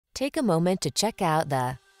Take a moment to check out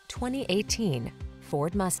the 2018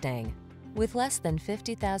 Ford Mustang. With less than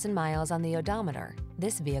 50,000 miles on the odometer,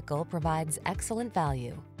 this vehicle provides excellent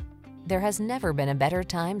value. There has never been a better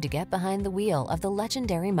time to get behind the wheel of the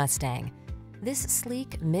legendary Mustang. This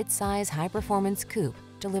sleek, mid-size, high-performance coupe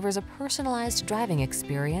delivers a personalized driving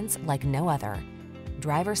experience like no other.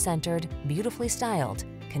 Driver-centered, beautifully styled,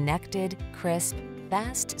 connected, crisp,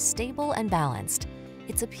 fast, stable, and balanced.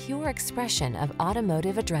 It's a pure expression of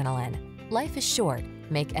automotive adrenaline. Life is short.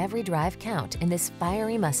 Make every drive count in this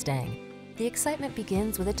fiery Mustang. The excitement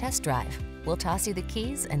begins with a test drive. We'll toss you the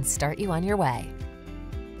keys and start you on your way.